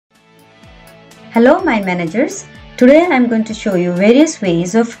Hello Mind Managers. Today I am going to show you various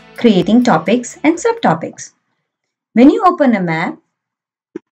ways of creating topics and subtopics. When you open a map,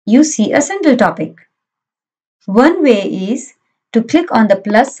 you see a central topic. One way is to click on the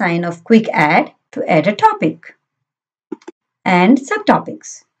plus sign of Quick Add to add a topic and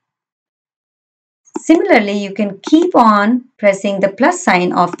subtopics. Similarly, you can keep on pressing the plus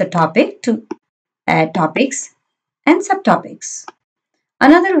sign of the topic to add topics and subtopics.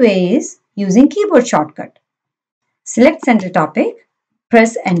 Another way is using keyboard shortcut. Select central topic,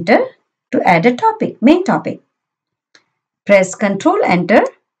 press enter to add a topic, main topic. Press Ctrl enter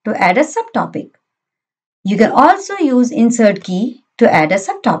to add a subtopic. You can also use insert key to add a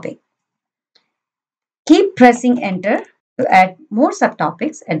subtopic. Keep pressing enter to add more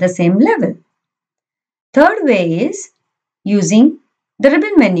subtopics at the same level. Third way is using the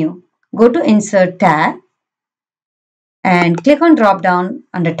ribbon menu. Go to Insert tab and click on drop down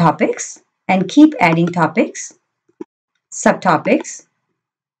under Topics and keep adding topics, subtopics,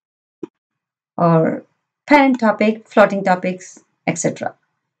 or parent topic, floating topics, etc.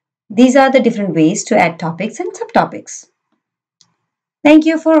 These are the different ways to add topics and subtopics. Thank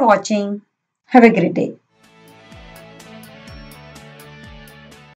you for watching. Have a great day.